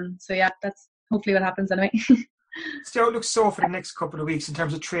 So yeah, that's hopefully what happens anyway. So it looks so for the next couple of weeks in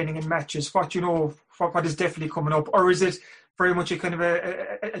terms of training and matches. What what is definitely coming up, or is it very much a kind of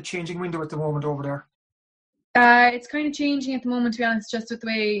a changing window at the moment over there? It's kind of changing at the moment, to be honest, just with the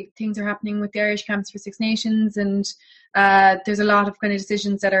way things are happening with the Irish camps for Six Nations, and there's a lot of kind of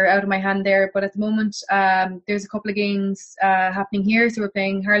decisions that are out of my hand there. But at the moment, there's a couple of games happening here. So we're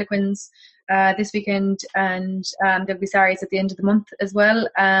playing Harlequins this weekend, and there'll be Saris at the end of the month as well.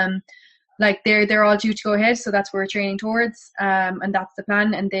 Like they're all due to go ahead, so that's what we're training towards, and that's the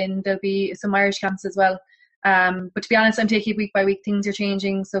plan. And then there'll be some Irish camps as well. But to be honest, I'm taking it week by week. Things are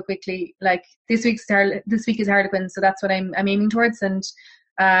changing so quickly. Like this week is Harlequins, so that's what I'm aiming towards. And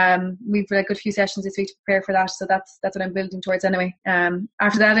we've got a good few sessions this week to prepare for that. So that's what I'm building towards anyway.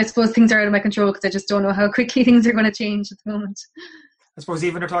 After that, I suppose things are out of my control because I just don't know how quickly things are going to change at the moment. I suppose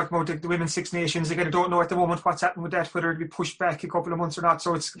even they're talking about the Women's Six Nations, they kind of don't know at the moment what's happening with that, whether it'll be pushed back a couple of months or not.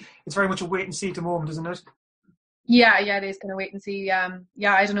 So it's very much a wait and see at the moment, isn't it? Yeah, it is kind of wait and see. I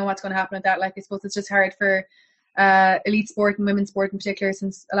don't know what's going to happen with that. Like, I suppose it's just hard for elite sport and women's sport in particular,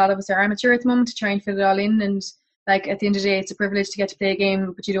 since a lot of us are amateur at the moment, to try and fit it all in. And like, at the end of the day, it's a privilege to get to play a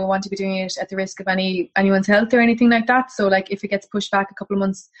game, but you don't want to be doing it at the risk of anyone's health or anything like that. So like, if it gets pushed back a couple of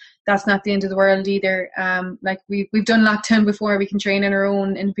months, that's not the end of the world either. Like we've done lockdown before. We can train on our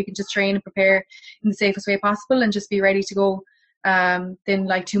own, and if we can just train and prepare in the safest way possible and just be ready to go, then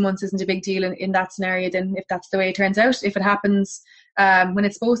like 2 months isn't a big deal in that scenario. Then if that's the way it turns out, if it happens when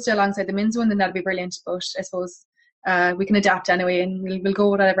it's supposed to alongside the men's one, then that'll be brilliant. But I suppose we can adapt anyway, and we'll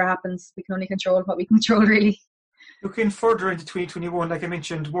go with whatever happens. We can only control what we can control, really. Looking further into 2021, like I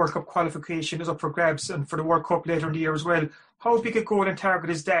mentioned, World Cup qualification is up for grabs, and for the World Cup later in the year as well. How big a goal and target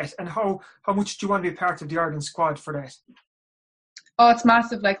is that, and how much do you want to be part of the Ireland squad for that? Oh, it's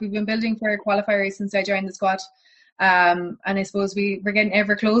massive. Like, we've been building for qualifiers since I joined the squad. And I suppose we're getting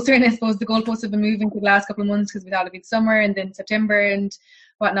ever closer, and I suppose the goalposts have been moving for the last couple of months because we thought it'd be the summer and then September and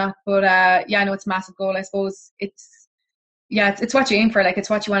whatnot. But it's a massive goal. I suppose it's what you aim for. Like, it's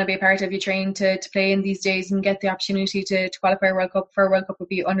what you want to be a part of. You train to play in these days, and get the opportunity to qualify a World Cup for a World Cup would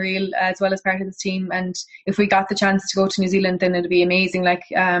be unreal, as well as part of this team. And if we got the chance to go to New Zealand, then it'd be amazing. Like,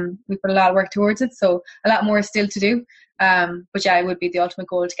 we put a lot of work towards it, so a lot more still to do. But yeah, it would be the ultimate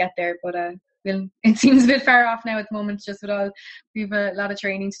goal to get there. But it seems a bit far off now at the moment, just with all, we've a lot of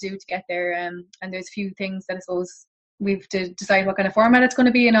training to do to get there, and there's a few things that I suppose we've to decide what kind of format it's going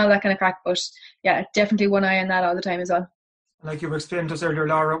to be and all that kind of crack. But yeah, definitely one eye on that all the time as well. Like you were explaining to us earlier,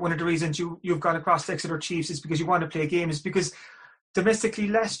 Laura, one of the reasons you've gone across the Exeter Chiefs is because you want to play games. Because domestically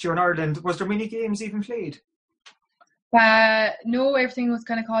last year in Ireland, was there many games even played? No, everything was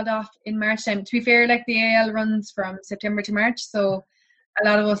kind of called off in March time. To be fair, like, the AL runs from September to March, so a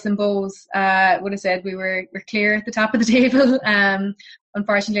lot of us in Bows would have said we were clear at the top of the table.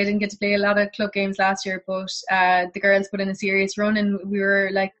 Unfortunately, I didn't get to play a lot of club games last year, but the girls put in a serious run, and we were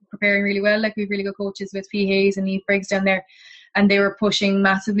like preparing really well. Like, we have really good coaches with Fee Hayes and Eve Briggs down there, and they were pushing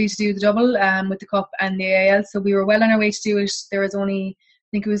massively to do the double with the Cup and the AL. So we were well on our way to do it. There was only, I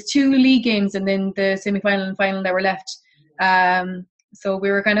think it was 2 league games and then the semi-final and final that were left. So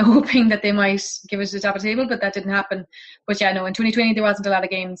we were kind of hoping that they might give it to the top of the table, but that didn't happen. But yeah, no, in 2020 there wasn't a lot of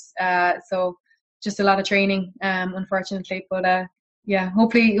games, so just a lot of training, unfortunately. But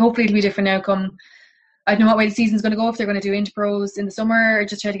hopefully it'll be different now. I don't know what way the season's going to go, if they're going to do interpros in the summer or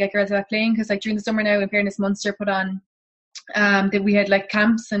just try to get girls back playing. Because like during the summer now, in fairness, Munster put on that we had like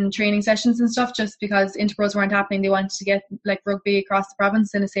camps and training sessions and stuff, just because interpros weren't happening. They wanted to get like rugby across the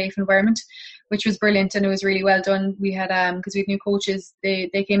province in a safe environment, which was brilliant, and it was really well done. We had because we had new coaches, they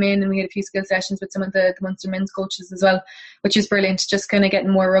came in, and we had a few skill sessions with some of the Munster men's coaches as well, which is brilliant, just kind of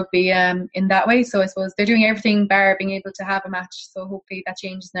getting more rugby in that way. So I suppose they're doing everything bar being able to have a match, so hopefully that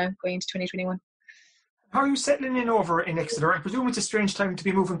changes now going into 2021. How are you settling in over in Exeter? I presume it's a strange time to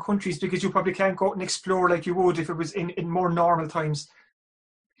be moving countries, because you probably can't go out and explore like you would if it was in more normal times.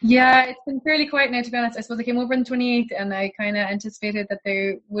 Yeah, it's been fairly quiet now, to be honest. I suppose I came over on the 28th, and I kind of anticipated that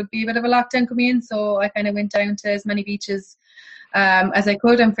there would be a bit of a lockdown coming in, so I kind of went down to as many beaches as I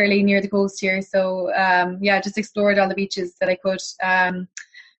could. I'm fairly near the coast here, so just explored all the beaches that I could.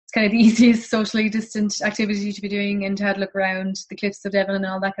 kind of the easiest socially distant activity to be doing, and to have a look around the cliffs of Devon and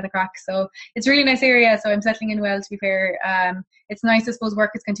all that kind of crack. So it's a really nice area, so I'm settling in well, to be fair. It's nice, I suppose,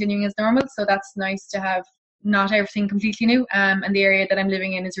 work is continuing as normal, so that's nice to have not everything completely new, and the area that I'm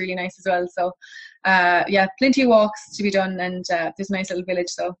living in is really nice as well. So yeah, plenty of walks to be done, and there's a nice little village,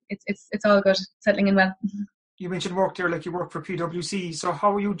 so it's all good, settling in well. You mentioned work there, like you work for PwC. So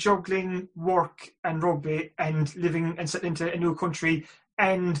how are you juggling work and rugby and living and settling into a new country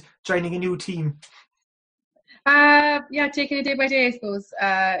and joining a new team? Yeah, taking it day by day, I suppose.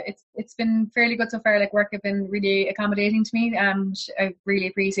 It's been fairly good so far. Like, work have been really accommodating to me. I really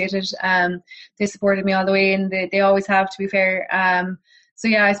appreciate it. They supported me all the way, and they always have, to be fair. So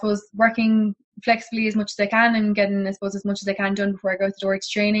yeah, I suppose working flexibly as much as I can, and getting, I suppose, as much as I can done before I go out the door to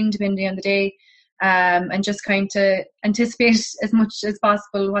training, depending on the day. And just kind to anticipate as much as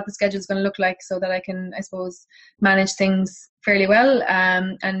possible what the schedule is going to look like, so that I can, I suppose, manage things fairly well.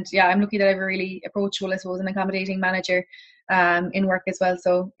 And yeah, I'm lucky that I have a really approachable, I suppose, and accommodating manager in work as well.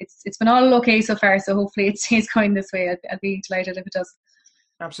 So it's been all okay so far. So hopefully it stays going this way. I'll be delighted if it does.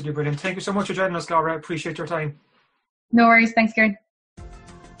 Absolutely brilliant. Thank you so much for joining us, Laura. I appreciate your time. No worries. Thanks, Kieran.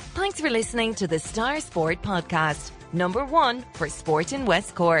 Thanks for listening to the Star Sport Podcast, number 1 for sport in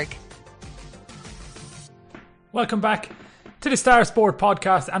West Cork. Welcome back to the Star Sport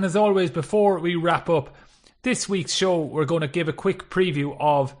Podcast, and as always, before we wrap up this week's show, we're going to give a quick preview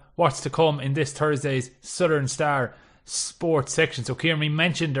of what's to come in this Thursday's Southern Star Sports section. So Kieran, we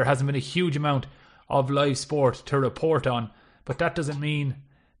mentioned there hasn't been a huge amount of live sport to report on, but that doesn't mean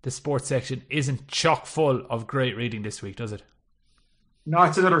the sports section isn't chock full of great reading this week, does it? No,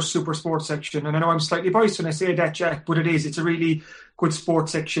 it's another super sports section, and I know I'm slightly biased when I say that, Jack, but it's a really good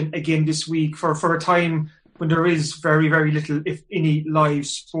sports section again this week for a time when there is very, very little, if any, live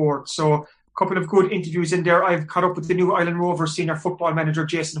sport. So a couple of good interviews in there. I've caught up with the new Island Rovers senior football manager,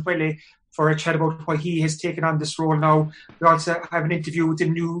 Jason Whalley, for a chat about why he has taken on this role now. We also have an interview with the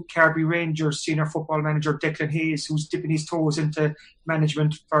new Carbery Rangers senior football manager, Declan Hayes, who's dipping his toes into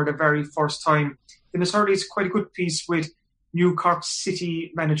management for the very first time. Then there's already quite a good piece with new Cork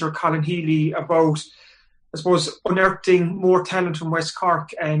City manager Colin Healy about, I suppose, unearthing more talent from West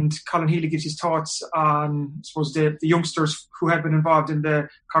Cork, and Colin Healy gives his thoughts on, I suppose, the youngsters who have been involved in the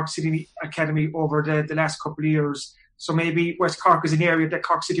Cork City Academy over the last couple of years. So maybe West Cork is an area that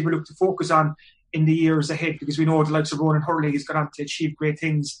Cork City will look to focus on in the years ahead, because we know the likes of Ronan Hurley has gone on to achieve great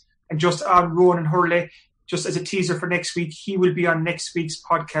things. And just on Ronan Hurley, just as a teaser for next week, he will be on next week's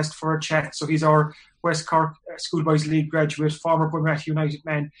podcast for a chat. So he's our West Cork Schoolboys League graduate, former Bunratty United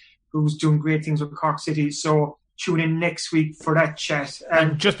man, who's doing great things with Cork City. So tune in next week for that chat.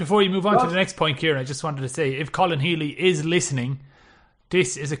 And just before you move on to the next point, Kieran, I just wanted to say, if Colin Healy is listening,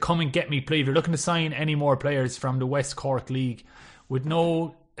 this is a come and get me plea. If you're looking to sign any more players from the West Cork League with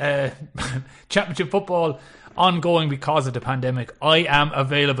no championship football ongoing because of the pandemic, I am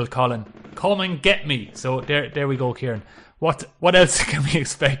available, Colin. Come and get me. So there we go, Kieran. What else can we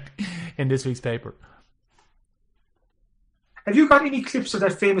expect in this week's paper? Have you got any clips of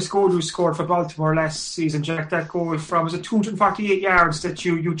that famous goal you scored for Baltimore last season, Jack? That goal from, was it 248 yards that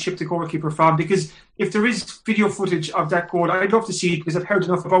you chipped the goalkeeper from? Because if there is video footage of that goal, I'd love to see it, because I've heard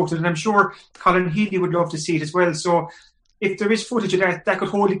enough about it, and I'm sure Colin Healy would love to see it as well. So if there is footage of that could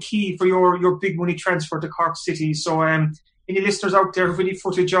hold a key for your big money transfer to Cork City. So any listeners out there who have any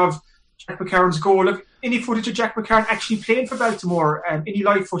footage of Jack McCarron's goal, any footage of Jack McCarron actually playing for Baltimore, any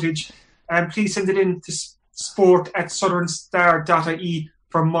live footage, please send it in to sport@southernstar.ie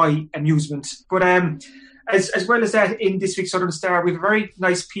for my amusement. But as well as that, in this week's Southern Star, we have a very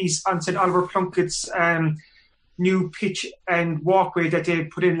nice piece on St Oliver Plunkett's new pitch and walkway that they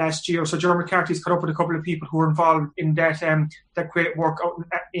put in last year. So Jeremy McCarthy's caught up with a couple of people who were involved in that great work out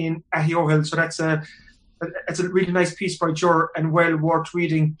in Ahio Hill. So that's a really nice piece by Jer, and well worth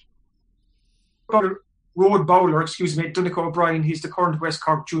reading. Road bowler, Donegal O'Brien, he's the current West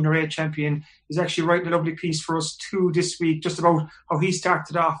Cork Junior A champion, is actually writing a lovely piece for us too this week, just about how he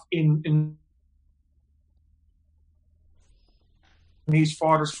started off in his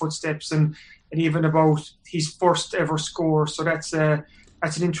father's footsteps, and even about his first ever score. So that's an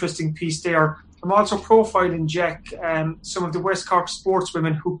interesting piece there. I'm also profiling, Jack, some of the West Cork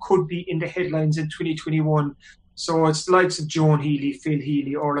sportswomen who could be in the headlines in 2021. So it's the likes of Joan Healy, Phil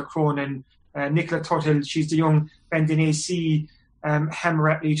Healy, Orla Cronin, Nicola Tuthill, she's the young Bandon AC hammer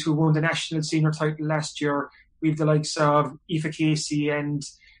athlete who won the national senior title last year. We have the likes of Aoife Casey and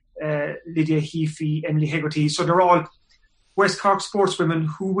Lydia Heafy, Emily Hegarty. So they're all West Cork sportswomen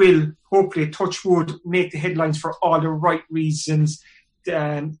who will, hopefully, touch wood, make the headlines for all the right reasons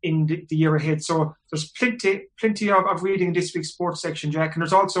in the year ahead. So there's plenty of reading in this week's sports section, Jack. And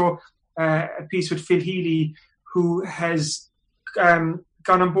there's also a piece with Phil Healy, who has gone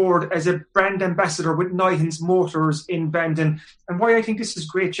on board as a brand ambassador with Nyhan's Motors in Bandon. And why I think this is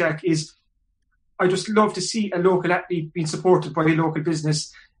great, Jack, is I just love to see a local athlete being supported by a local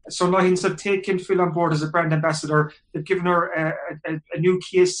business. So Nyhan's have taken Phil on board as a brand ambassador. They've given her a new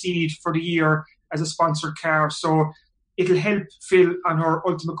Kia Ceed for the year as a sponsored car. So it'll help Phil on her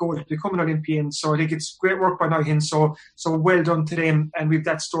ultimate goal to become an Olympian. So I think it's great work by Nyhan. So well done to them. And we've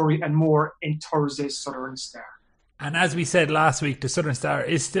that story and more in Thursday's Southern Star. And as we said last week, the Southern Star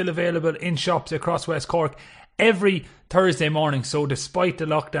is still available in shops across West Cork every Thursday morning. So despite the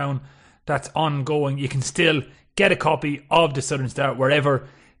lockdown that's ongoing, you can still get a copy of the Southern Star wherever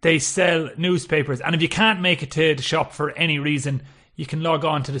they sell newspapers. And if you can't make it to the shop for any reason, you can log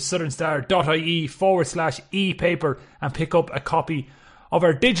on to the southernstar.ie/e-paper and pick up a copy of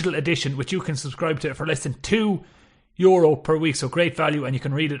our digital edition, which you can subscribe to for less than €2 per week. So great value, and you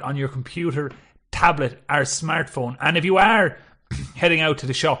can read it on your computer, tablet or smartphone. And if you are heading out to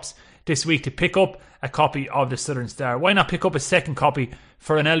the shops this week to pick up a copy of the Southern Star, why not pick up a second copy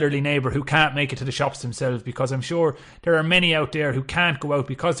for an elderly neighbour who can't make it to the shops themselves? Because I'm sure there are many out there who can't go out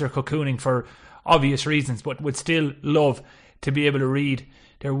because they're cocooning for obvious reasons, but would still love to be able to read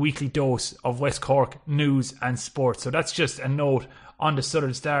their weekly dose of West Cork news and sports. So that's just a note on the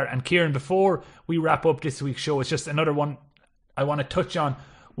Southern Star. And Kieran, before we wrap up this week's show, it's just another one I want to touch on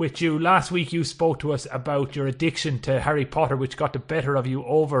with you. Last week you spoke to us about your addiction to Harry Potter, which got the better of you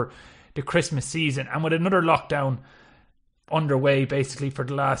over the Christmas season. And with another lockdown underway basically for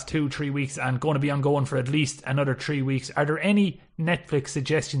the last 2-3 weeks and going to be ongoing for at least another 3 weeks, are there any Netflix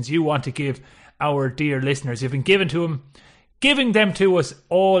suggestions you want to give our dear listeners? You've been giving them to us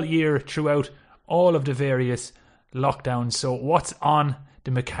all year throughout all of the various lockdowns. So what's on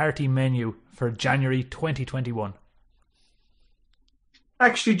the McCarthy menu for January 2021?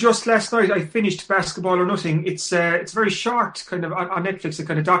 Actually, just last night I finished Basketball or Nothing. It's very short, kind of on Netflix, a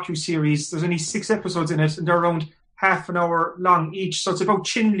kind of docu-series. There's only 6 episodes in it, and they're around half an hour long each. So it's about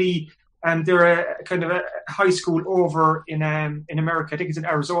Chinley, and they're a kind of a high school over in America. I think it's in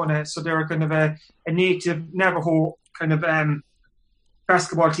Arizona. So they're kind of a native Navajo kind of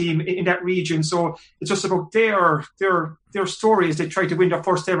basketball team in that region. So it's just about their story as they try to win their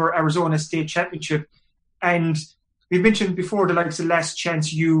first ever Arizona State Championship. And we've mentioned before the likes of Last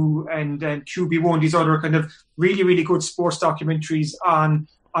Chance U and QB1, these other kind of really, really good sports documentaries on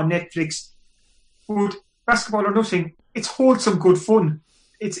Netflix. But Basketball or Nothing, it's wholesome, good fun.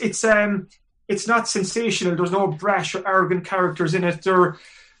 It's not sensational. There's no brash or arrogant characters in it. They're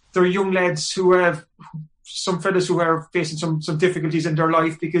young lads who have some fellas who are facing some difficulties in their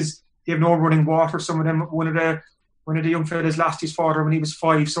life because they have no running water. Some of them, one of the young fellas lost his father when he was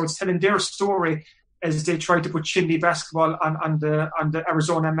 5. So it's telling their story as they try to put Chinley basketball on the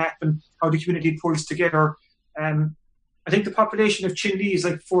Arizona map and how the community pulls together. I think the population of Chinley is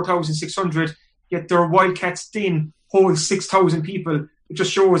like 4,600, yet their Wildcats Den holds 6,000 people. It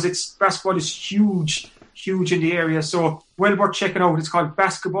just shows basketball is huge in the area. So well worth checking out. It's called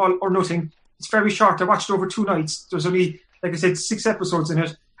Basketball or Nothing. It's very short. I watched it over 2 nights. There's only, like I said, 6 episodes in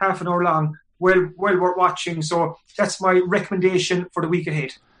it, half an hour long. Well worth watching. So that's my recommendation for the week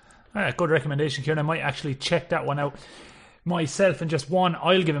ahead. Good recommendation, Kieran. I might actually check that one out myself. And just one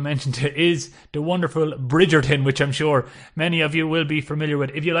I'll give a mention to is the wonderful Bridgerton, which I'm sure many of you will be familiar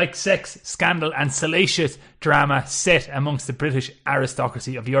with. If you like sex, scandal and salacious drama set amongst the British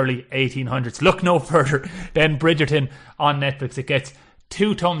aristocracy of the early 1800s, look no further than Bridgerton on Netflix. It gets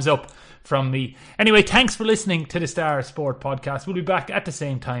 2 thumbs up from me. Anyway, thanks for listening to the Star Sport Podcast. We'll be back at the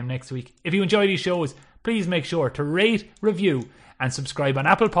same time next week. If you enjoy these shows, please make sure to rate, review and subscribe on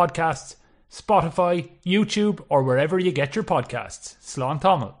Apple Podcasts, Spotify, YouTube or wherever you get your podcasts. Slán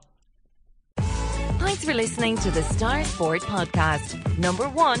Tamil. Thanks for listening to the Star Sport Podcast,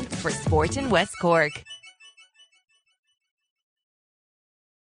 #1 for sport in West Cork.